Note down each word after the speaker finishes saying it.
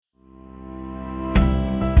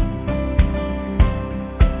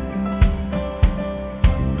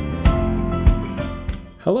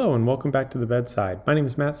Hello and welcome back to the Bedside. My name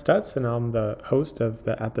is Matt Stutz and I'm the host of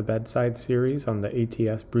the At the Bedside series on the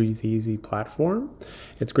ATS Breathe Easy platform.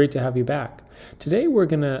 It's great to have you back. Today we're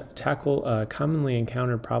going to tackle a commonly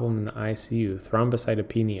encountered problem in the ICU,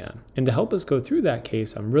 thrombocytopenia. And to help us go through that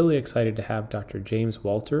case, I'm really excited to have Dr. James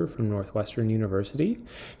Walter from Northwestern University.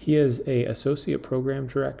 He is an associate program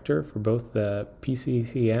director for both the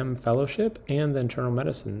PCCM fellowship and the internal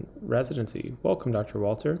medicine residency. Welcome, Dr.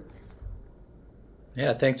 Walter.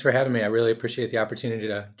 Yeah, thanks for having me. I really appreciate the opportunity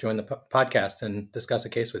to join the podcast and discuss a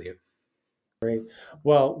case with you. Great.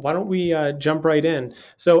 Well, why don't we jump right in?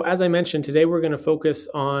 So, as I mentioned, today we're going to focus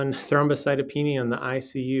on thrombocytopenia in the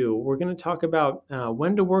ICU. We're going to talk about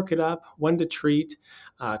when to work it up, when to treat,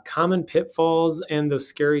 common pitfalls, and those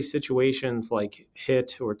scary situations like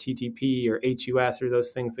HIT or TTP or HUS or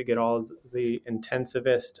those things that get all the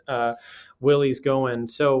intensivist willies going.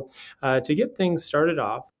 So, to get things started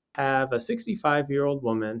off, have a 65-year-old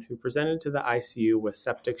woman who presented to the ICU with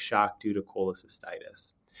septic shock due to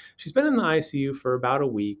cholecystitis. She's been in the ICU for about a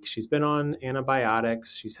week. She's been on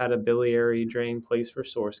antibiotics. She's had a biliary drain placed for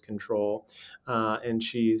source control, and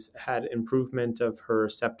she's had improvement of her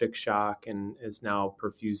septic shock and is now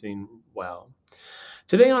perfusing well.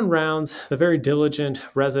 Today on rounds, the very diligent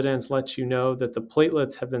residents let you know that the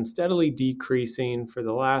platelets have been steadily decreasing for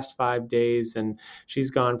the last 5 days, and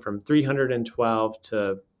she's gone from 312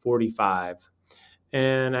 to 45.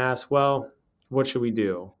 And ask, well, what should we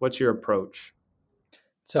do? What's your approach?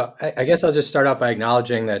 So I guess I'll just start out by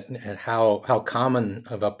acknowledging that and how common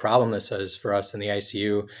of a problem this is for us in the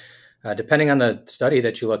ICU. Depending on the study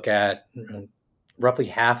that you look at, roughly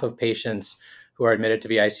half of patients who are admitted to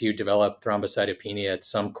the ICU develop thrombocytopenia at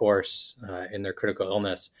some course in their critical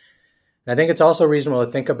illness. And I think it's also reasonable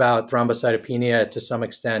to think about thrombocytopenia to some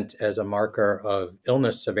extent as a marker of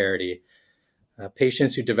illness severity.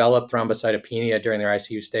 Patients who develop thrombocytopenia during their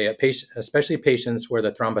ICU stay, especially patients where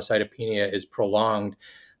the thrombocytopenia is prolonged,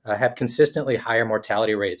 have consistently higher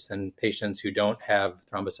mortality rates than patients who don't have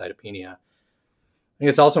thrombocytopenia. I think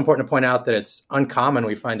it's also important to point out that it's uncommon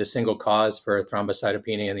we find a single cause for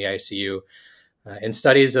thrombocytopenia in the ICU. In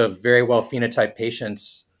studies of very well phenotyped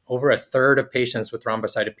patients, over a third of patients with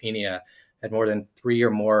thrombocytopenia had more than 3 or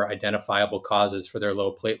more identifiable causes for their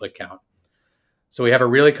low platelet count. So we have a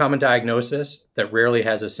really common diagnosis that rarely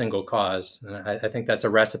has a single cause. And I think that's a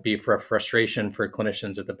recipe for a frustration for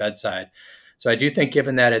clinicians at the bedside. So I do think,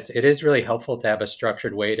 given that it is really helpful to have a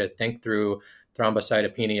structured way to think through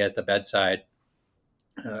thrombocytopenia at the bedside.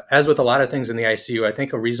 As with a lot of things in the ICU, I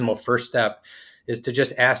think a reasonable first step is to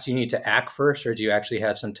just ask, do you need to act first, or do you actually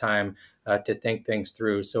have some time to think things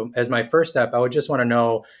through? So as my first step, I would just want to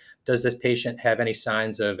know, does this patient have any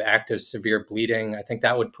signs of active severe bleeding? I think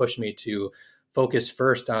that would push me to focus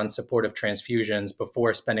first on supportive transfusions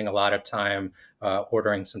before spending a lot of time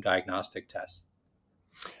ordering some diagnostic tests.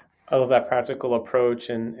 I love that practical approach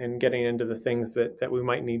and getting into the things that we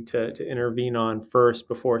might need to intervene on first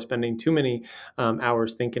before spending too many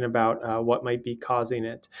hours thinking about what might be causing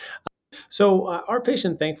it. So our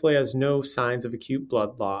patient thankfully has no signs of acute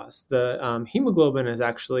blood loss. The hemoglobin has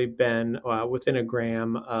actually been within a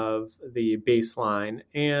gram of the baseline.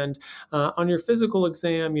 And on your physical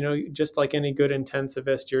exam, just like any good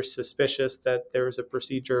intensivist, you're suspicious that there's a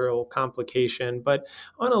procedural complication. But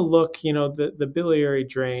on a look, the biliary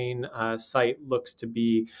drain site looks to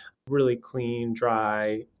be really clean,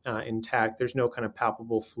 dry, intact. There's no kind of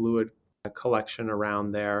palpable fluid collection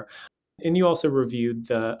around there. And you also reviewed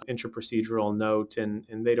the intraprocedural note, and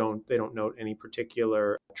they don't note any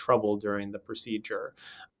particular trouble during the procedure.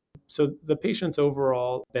 So the patient's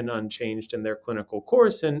overall been unchanged in their clinical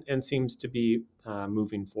course and seems to be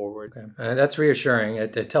moving forward. Okay. That's reassuring.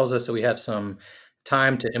 It tells us that we have some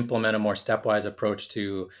time to implement a more stepwise approach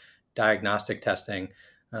to diagnostic testing.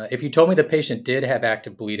 If you told me the patient did have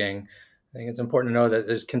active bleeding, I think it's important to know that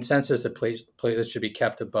there's consensus that platelets should be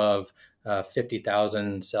kept above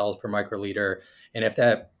 50,000 cells per microliter. And if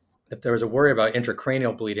there was a worry about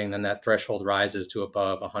intracranial bleeding, then that threshold rises to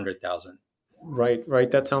above 100,000.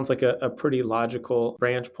 Right. That sounds like a pretty logical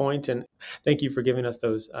branch point. And thank you for giving us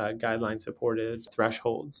those guideline supported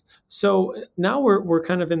thresholds. So now we're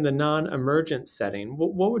kind of in the non-emergent setting.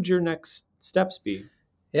 What would your next steps be?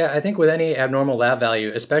 Yeah, I think with any abnormal lab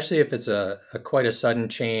value, especially if it's a quite a sudden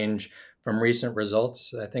change from recent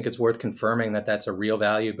results, I think it's worth confirming that that's a real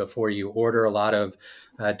value before you order a lot of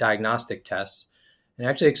diagnostic tests. And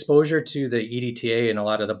actually, exposure to the EDTA and a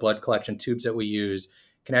lot of the blood collection tubes that we use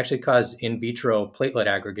can actually cause in vitro platelet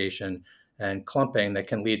aggregation and clumping that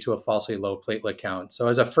can lead to a falsely low platelet count. So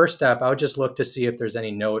as a first step, I would just look to see if there's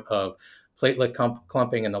any note of platelet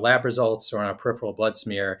clumping in the lab results or on a peripheral blood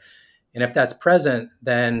smear. And if that's present,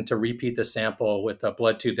 then to repeat the sample with a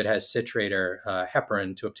blood tube that has citrate or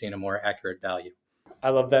heparin to obtain a more accurate value. I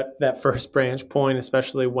love that first branch point,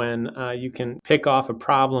 especially when you can pick off a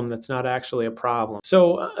problem that's not actually a problem.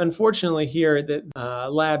 So, unfortunately, here the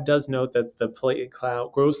lab does note that the platelet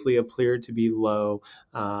count grossly appeared to be low,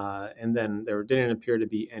 and then there didn't appear to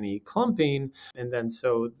be any clumping, and then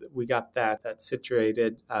so we got that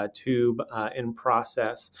citrated tube in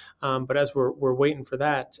process. But as we're waiting for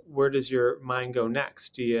that, where does your mind go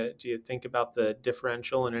next? Do you think about the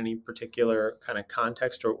differential in any particular kind of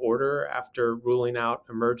context or order after ruling out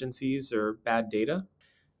emergencies or bad data?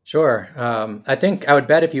 Sure. I think I would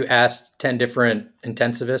bet if you asked 10 different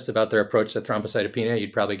intensivists about their approach to thrombocytopenia,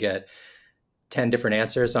 you'd probably get 10 different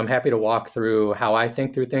answers. So I'm happy to walk through how I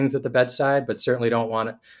think through things at the bedside, but certainly don't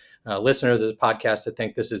want listeners of this podcast to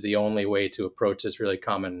think this is the only way to approach this really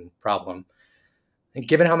common problem. And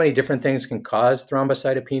given how many different things can cause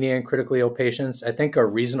thrombocytopenia in critically ill patients, I think a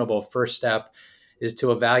reasonable first step is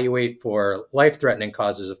to evaluate for life-threatening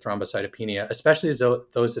causes of thrombocytopenia, especially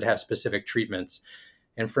those that have specific treatments.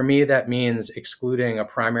 And for me, that means excluding a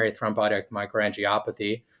primary thrombotic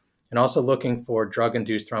microangiopathy and also looking for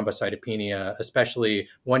drug-induced thrombocytopenia, especially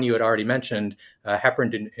one you had already mentioned,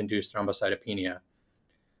 heparin-induced thrombocytopenia.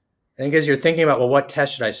 I think as you're thinking about, well, what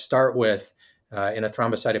test should I start with in a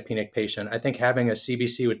thrombocytopenic patient? I think having a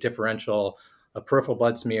CBC with differential, a peripheral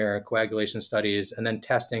blood smear, coagulation studies, and then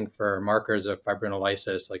testing for markers of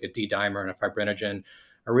fibrinolysis like a D-dimer and a fibrinogen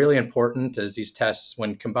are really important, as these tests,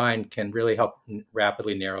 when combined, can really help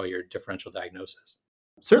rapidly narrow your differential diagnosis.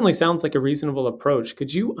 Certainly sounds like a reasonable approach.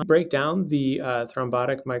 Could you break down the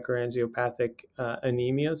thrombotic microangiopathic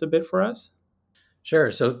anemias a bit for us?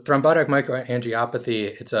 Sure. So thrombotic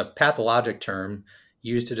microangiopathy, it's a pathologic term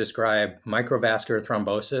used to describe microvascular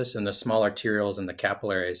thrombosis in the small arterioles and the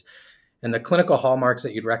capillaries. And the clinical hallmarks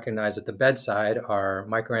that you'd recognize at the bedside are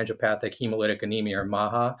microangiopathic hemolytic anemia, or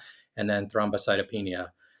MAHA, and then thrombocytopenia.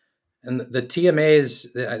 And the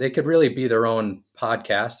TMAs, they could really be their own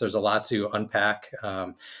podcast. There's a lot to unpack.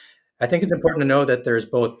 I think it's important to know that there's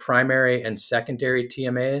both primary and secondary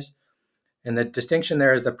TMAs. And the distinction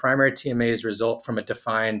there is the primary TMAs result from a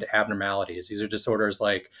defined abnormalities. These are disorders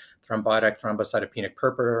like thrombotic thrombocytopenic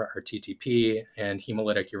purpura, or TTP, and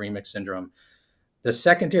hemolytic uremic syndrome. The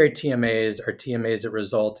secondary TMAs are TMAs that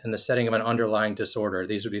result in the setting of an underlying disorder.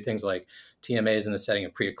 These would be things like TMAs in the setting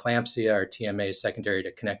of preeclampsia or TMAs secondary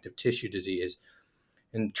to connective tissue disease.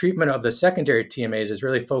 And treatment of the secondary TMAs is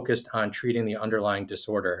really focused on treating the underlying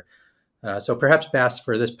disorder. So perhaps best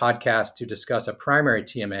for this podcast to discuss a primary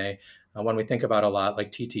TMA when we think about a lot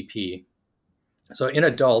like TTP. So in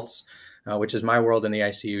adults, which is my world in the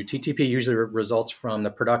ICU, TTP usually results from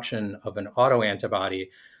the production of an autoantibody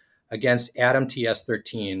against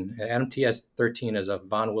ADAM-TS13. And ADAM-TS13 is a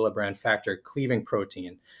von Willebrand factor cleaving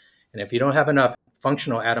protein. And if you don't have enough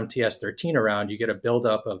functional ADAM-TS13 around, you get a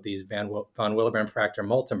buildup of these von Willebrand factor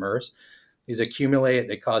multimers. These accumulate,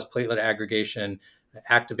 they cause platelet aggregation,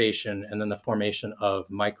 activation, and then the formation of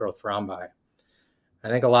microthrombi. I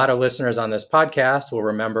think a lot of listeners on this podcast will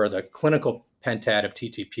remember the clinical pentad of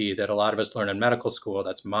TTP that a lot of us learn in medical school.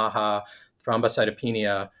 That's MAHA,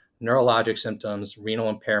 thrombocytopenia, neurologic symptoms, renal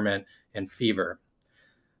impairment, and fever.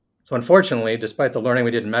 So unfortunately, despite the learning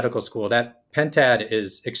we did in medical school, that pentad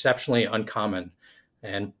is exceptionally uncommon.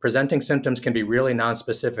 And presenting symptoms can be really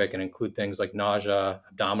nonspecific and include things like nausea,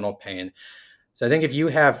 abdominal pain. So I think if you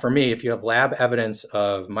have lab evidence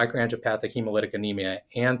of microangiopathic hemolytic anemia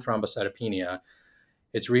and thrombocytopenia,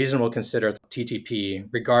 it's reasonable to consider TTP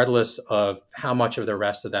regardless of how much of the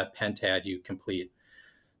rest of that pentad you complete.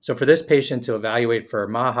 So for this patient to evaluate for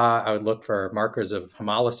MAHA, I would look for markers of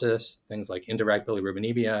hemolysis, things like indirect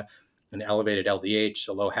bilirubinemia, an elevated LDH,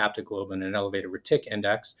 a low haptoglobin, an elevated retic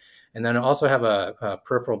index, and then also have a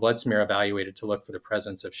peripheral blood smear evaluated to look for the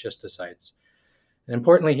presence of schistocytes. And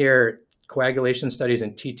importantly here, coagulation studies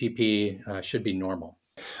in TTP should be normal.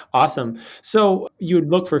 Awesome. So you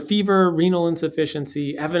would look for fever, renal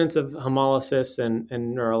insufficiency, evidence of hemolysis, and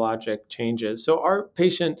neurologic changes. So our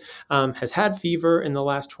patient has had fever in the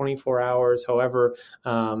last 24 hours. However,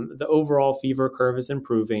 the overall fever curve is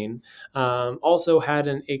improving. Also had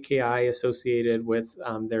an AKI associated with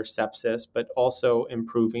their sepsis, but also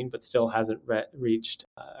improving, but still hasn't reached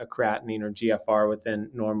a creatinine or GFR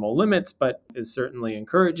within normal limits, but is certainly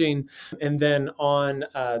encouraging. And then on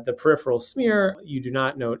the peripheral smear, you do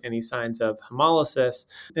not note any signs of hemolysis.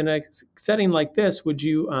 In a setting like this, would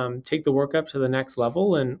you take the workup to the next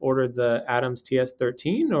level and order the Adams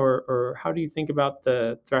TS13, or how do you think about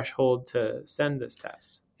the threshold to send this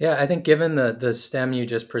test? Yeah, I think given the stem you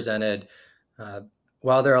just presented,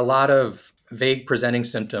 While there are a lot of vague presenting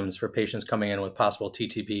symptoms for patients coming in with possible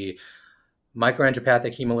TTP,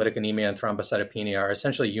 microangiopathic hemolytic anemia and thrombocytopenia are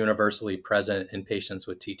essentially universally present in patients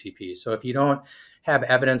with TTP. So if you don't have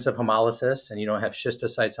evidence of hemolysis and you don't have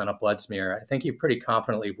schistocytes on a blood smear, I think you pretty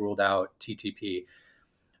confidently ruled out TTP.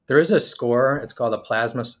 There is a score, it's called a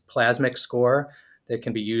plasmic score, that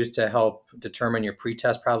can be used to help determine your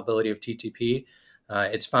pretest probability of TTP.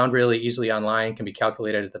 It's found really easily online, can be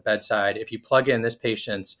calculated at the bedside. If you plug in this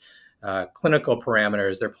patient's clinical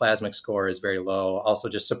parameters, their plasmic score is very low. Also,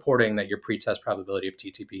 just supporting that your pretest probability of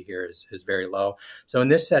TTP here is very low. So in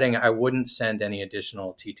this setting, I wouldn't send any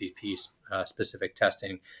additional TTP specific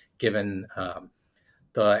testing given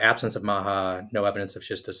the absence of MAHA, no evidence of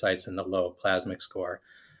schistocytes, and the low plasmic score.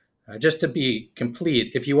 Just to be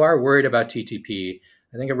complete, if you are worried about TTP,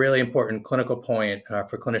 I think a really important clinical point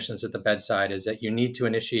for clinicians at the bedside is that you need to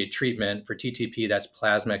initiate treatment for TTP, that's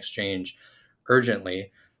plasma exchange,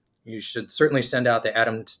 urgently. You should certainly send out the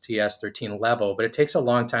Adams TS13 level, but it takes a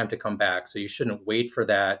long time to come back. So you shouldn't wait for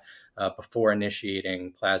that before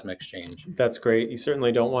initiating plasma exchange. That's great. You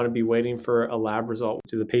certainly don't want to be waiting for a lab result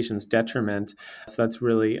to the patient's detriment. So that's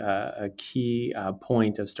really a key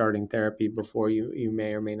point of starting therapy before you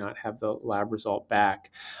may or may not have the lab result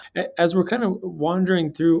back. As we're kind of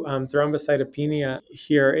wandering through thrombocytopenia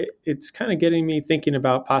here, it's kind of getting me thinking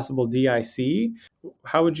about possible DIC.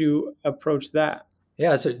 How would you approach that?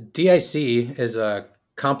 Yeah, so DIC is a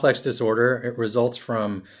complex disorder. It results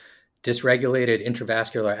from dysregulated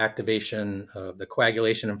intravascular activation of the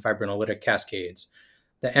coagulation and fibrinolytic cascades.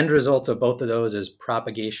 The end result of both of those is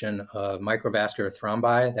propagation of microvascular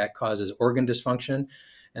thrombi that causes organ dysfunction.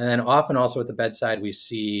 And then often also at the bedside, we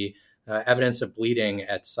see evidence of bleeding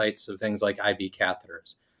at sites of things like IV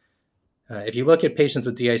catheters. If you look at patients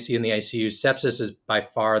with DIC in the ICU, sepsis is by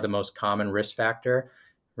far the most common risk factor,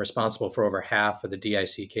 responsible for over half of the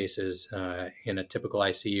DIC cases in a typical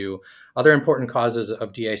ICU. Other important causes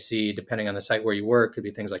of DIC, depending on the site where you work, could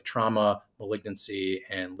be things like trauma, malignancy,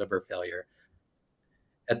 and liver failure.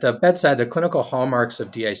 At the bedside, the clinical hallmarks of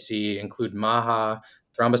DIC include MAHA,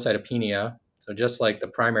 thrombocytopenia, so just like the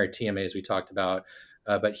primary TMAs we talked about,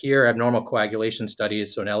 but here abnormal coagulation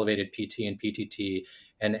studies, so an elevated PT and PTT,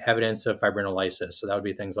 and evidence of fibrinolysis. So that would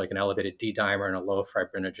be things like an elevated D dimer and a low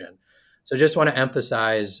fibrinogen. So just want to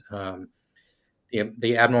emphasize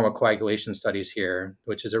the abnormal coagulation studies here,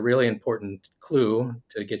 which is a really important clue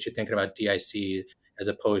to get you thinking about DIC as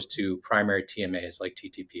opposed to primary TMAs like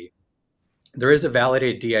TTP. There is a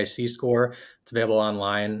validated DIC score. It's available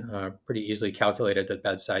online, pretty easily calculated at the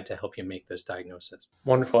bedside to help you make this diagnosis.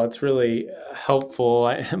 Wonderful. It's really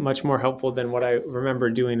helpful, much more helpful than what I remember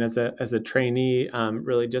doing as a trainee,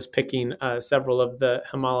 really just picking several of the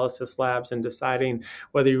hemolysis labs and deciding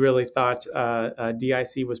whether you really thought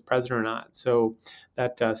DIC was present or not. So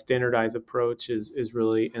that standardized approach is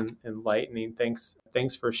really enlightening.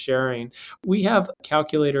 Thanks for sharing. We have a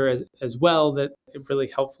calculator as well that it really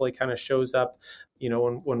helpfully kind of shows up,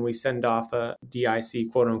 when we send off a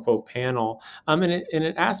DIC quote unquote panel. And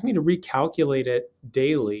it asked me to recalculate it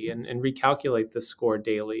daily and recalculate the score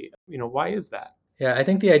daily. Why is that? Yeah, I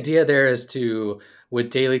think the idea there is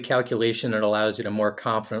with daily calculation, it allows you to more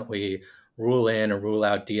confidently rule in or rule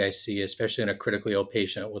out DIC, especially in a critically ill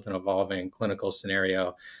patient with an evolving clinical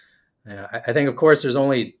scenario. I think, of course, there's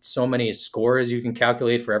only so many scores you can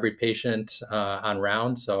calculate for every patient on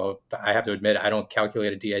round. So I have to admit, I don't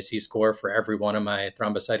calculate a DIC score for every one of my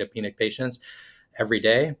thrombocytopenic patients every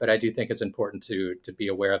day, but I do think it's important to be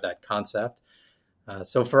aware of that concept.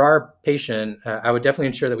 So for our patient, I would definitely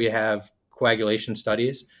ensure that we have coagulation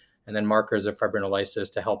studies and then markers of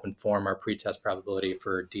fibrinolysis to help inform our pretest probability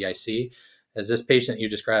for DIC. As this patient you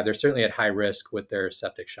described, they're certainly at high risk with their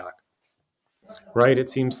septic shock. Right. It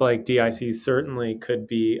seems like DIC certainly could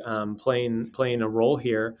be playing a role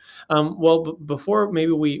here. Well, before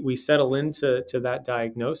maybe we settle into that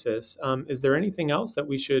diagnosis, is there anything else that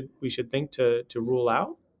we should think to rule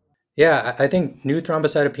out? Yeah, I think new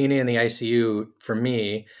thrombocytopenia in the ICU, for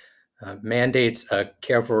me, mandates a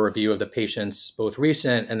careful review of the patient's both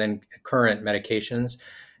recent and then current medications,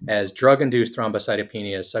 as drug-induced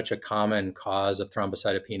thrombocytopenia is such a common cause of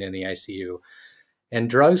thrombocytopenia in the ICU. And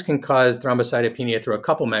drugs can cause thrombocytopenia through a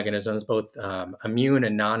couple mechanisms, both immune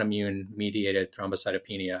and non-immune mediated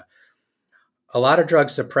thrombocytopenia. A lot of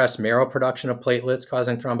drugs suppress marrow production of platelets,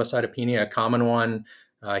 causing thrombocytopenia. A common one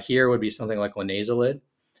here would be something like linezolid.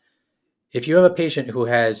 If you have a patient who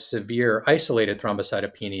has severe isolated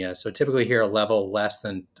thrombocytopenia, so typically here a level less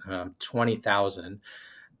than 20,000,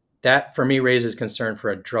 that for me raises concern for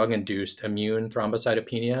a drug-induced immune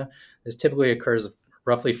thrombocytopenia. This typically occurs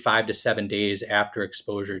roughly 5 to 7 days after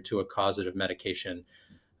exposure to a causative medication.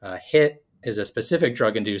 HIT is a specific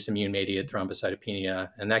drug-induced immune-mediated thrombocytopenia,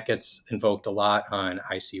 and that gets invoked a lot on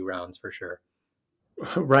ICU rounds for sure.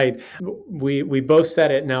 Right. We both said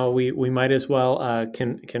it. Now we might as well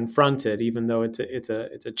confront it, even though it's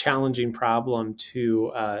a challenging problem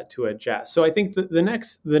to adjust. So I think the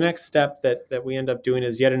next step that we end up doing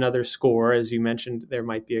is yet another score. As you mentioned, there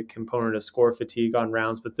might be a component of score fatigue on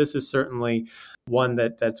rounds, but this is certainly one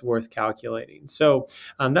that's worth calculating. So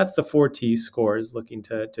that's the 4T score, is looking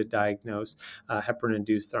to diagnose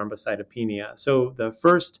heparin-induced thrombocytopenia. So the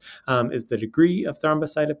first is the degree of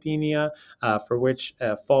thrombocytopenia, for which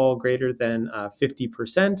a fall greater than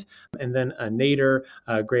 50%, and then a nadir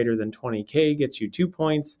greater than 20K gets you 2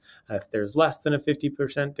 points. If there's less than a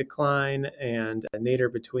 50% decline and a nadir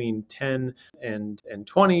between 10 and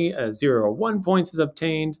 20, 0 or 1 points is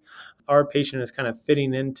obtained. Our patient is kind of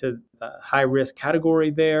fitting into the high risk category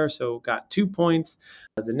there, so got 2 points.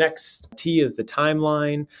 The next T is the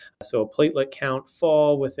timeline. So a platelet count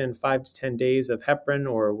fall within 5 to 10 days of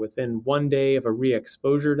heparin or within 1 day of a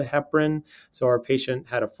re-exposure to heparin. So our patient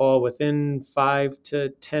had a fall within 5 to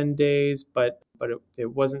 10 days, but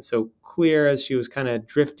it wasn't so clear as she was kind of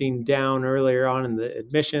drifting down earlier on in the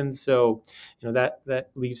admission. So, that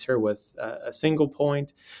leaves her with a single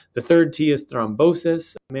point. The third T is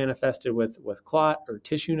thrombosis, manifested with clot or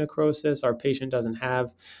tissue necrosis. Our patient doesn't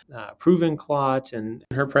have proven clot in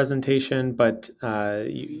her presentation, but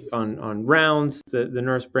on rounds, the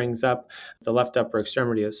nurse brings up the left upper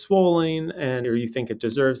extremity is swollen, or you think it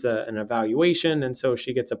deserves an evaluation, and so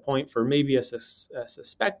she gets a point for maybe a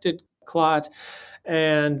suspected clot.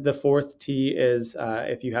 And the fourth T is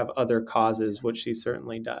if you have other causes, which she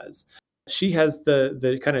certainly does. She has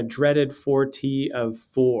the kind of dreaded 4T of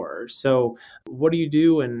 4. So what do you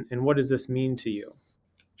do, and what does this mean to you?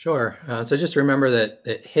 Sure. So just remember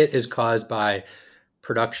that HIT is caused by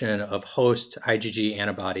production of host IgG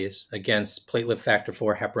antibodies against platelet factor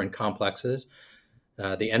 4 heparin complexes.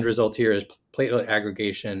 The end result here is platelet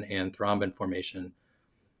aggregation and thrombin formation.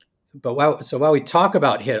 But while we talk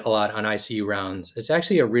about HIT a lot on ICU rounds, it's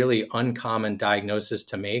actually a really uncommon diagnosis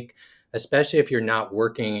to make, especially if you're not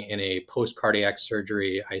working in a post-cardiac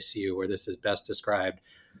surgery ICU where this is best described.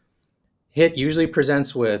 HIT usually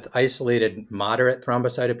presents with isolated moderate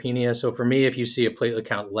thrombocytopenia. So for me, if you see a platelet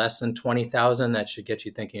count less than 20,000, that should get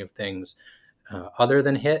you thinking of things other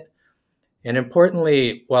than HIT. And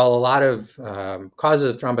importantly, while a lot of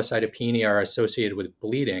causes of thrombocytopenia are associated with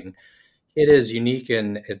bleeding, it is unique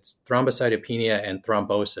in its thrombocytopenia and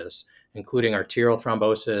thrombosis, including arterial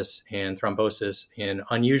thrombosis and thrombosis in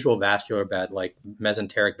unusual vascular bed like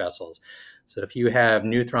mesenteric vessels. So if you have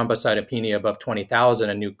new thrombocytopenia above 20,000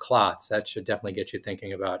 and new clots, that should definitely get you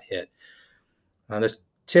thinking about HIT. This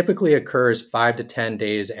typically occurs 5 to 10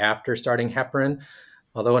 days after starting heparin,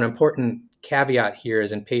 although an important caveat here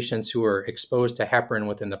is in patients who were exposed to heparin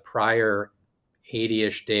within the prior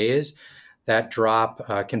 80-ish days, that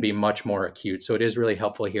drop can be much more acute. So it is really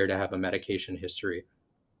helpful here to have a medication history.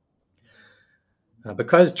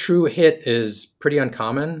 Because true HIT is pretty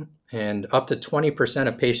uncommon, and up to 20%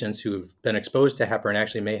 of patients who've been exposed to heparin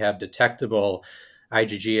actually may have detectable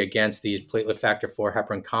IgG against these platelet factor 4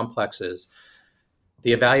 heparin complexes,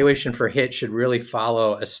 the evaluation for HIT should really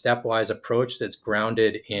follow a stepwise approach that's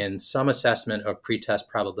grounded in some assessment of pretest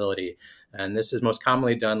probability. And this is most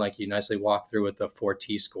commonly done, like you nicely walked through, with the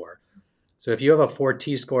 4T score. So if you have a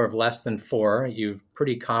 4T score of less than 4, you've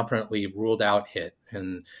pretty confidently ruled out HIT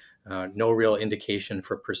and no real indication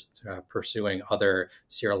for pursuing other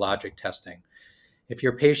serologic testing. If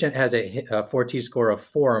your patient has a 4T score of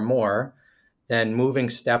 4 or more, then moving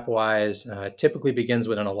stepwise typically begins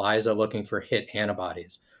with an ELISA looking for HIT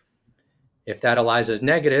antibodies. If that ELISA is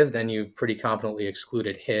negative, then you've pretty confidently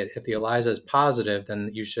excluded HIT. If the ELISA is positive, then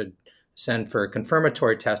you should send for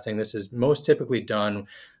confirmatory testing. This is most typically done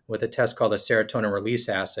with a test called a serotonin release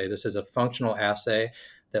assay. This is a functional assay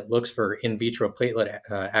that looks for in vitro platelet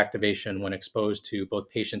activation when exposed to both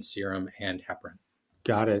patient serum and heparin.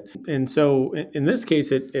 Got it. And so in this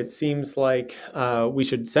case, it seems like we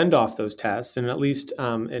should send off those tests. And at least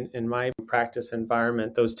in my practice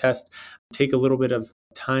environment, those tests take a little bit of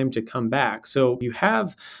time to come back. So you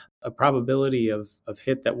have a probability of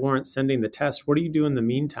HIT that warrants sending the test. What do you do in the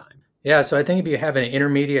meantime? Yeah, so I think if you have an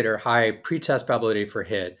intermediate or high pretest probability for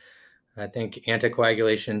HIT, I think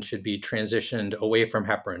anticoagulation should be transitioned away from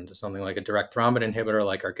heparin to something like a direct thrombin inhibitor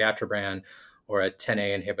like argatroban or a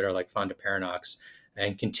 10A inhibitor like fondaparinux,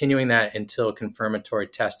 and continuing that until confirmatory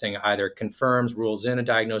testing either confirms, rules in a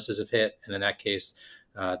diagnosis of HIT, and in that case,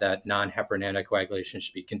 that non-heparin anticoagulation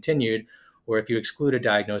should be continued, or if you exclude a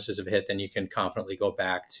diagnosis of HIT, then you can confidently go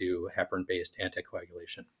back to heparin-based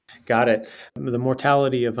anticoagulation. Got it. The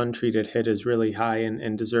mortality of untreated HIT is really high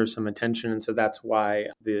and deserves some attention. And so that's why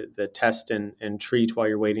the test and treat while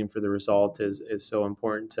you're waiting for the result is so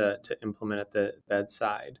important to implement at the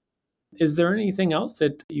bedside. Is there anything else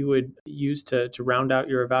that you would use to round out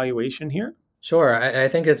your evaluation here? Sure. I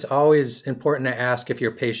think it's always important to ask if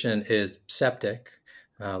your patient is septic,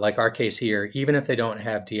 like our case here, even if they don't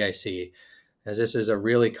have DIC, as this is a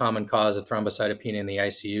really common cause of thrombocytopenia in the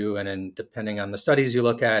ICU. And then, depending on the studies you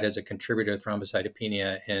look at, is a contributor to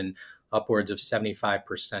thrombocytopenia in upwards of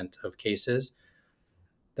 75% of cases.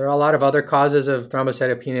 There are a lot of other causes of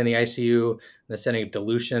thrombocytopenia in the ICU, in the setting of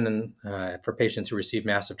dilution, and for patients who receive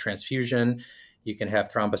massive transfusion. You can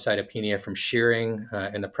have thrombocytopenia from shearing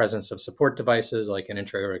in the presence of support devices like an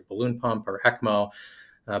intra-aortic balloon pump or ECMO.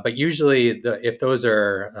 But usually, if those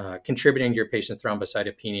are contributing to your patient's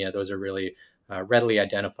thrombocytopenia, those are really readily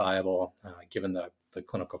identifiable given the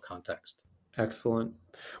clinical context. Excellent.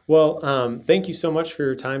 Well, thank you so much for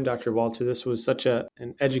your time, Dr. Walter. This was such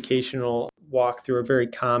an educational walk through a very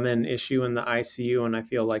common issue in the ICU, and I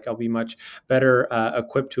feel like I'll be much better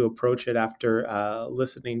equipped to approach it after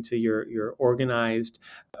listening to your organized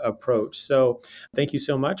approach. So thank you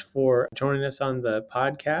so much for joining us on the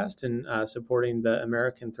podcast and supporting the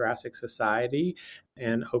American Thoracic Society,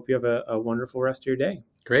 and hope you have a wonderful rest of your day.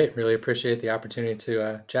 Great. Really appreciate the opportunity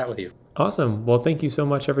to chat with you. Awesome. Well, thank you so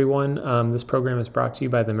much, everyone. This program is brought to you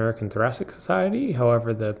by the American Thoracic Society.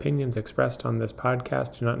 However, the opinions expressed on this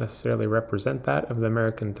podcast do not necessarily represent that of the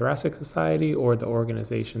American Thoracic Society or the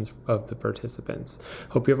organizations of the participants.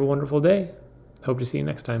 Hope you have a wonderful day. Hope to see you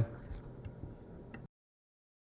next time.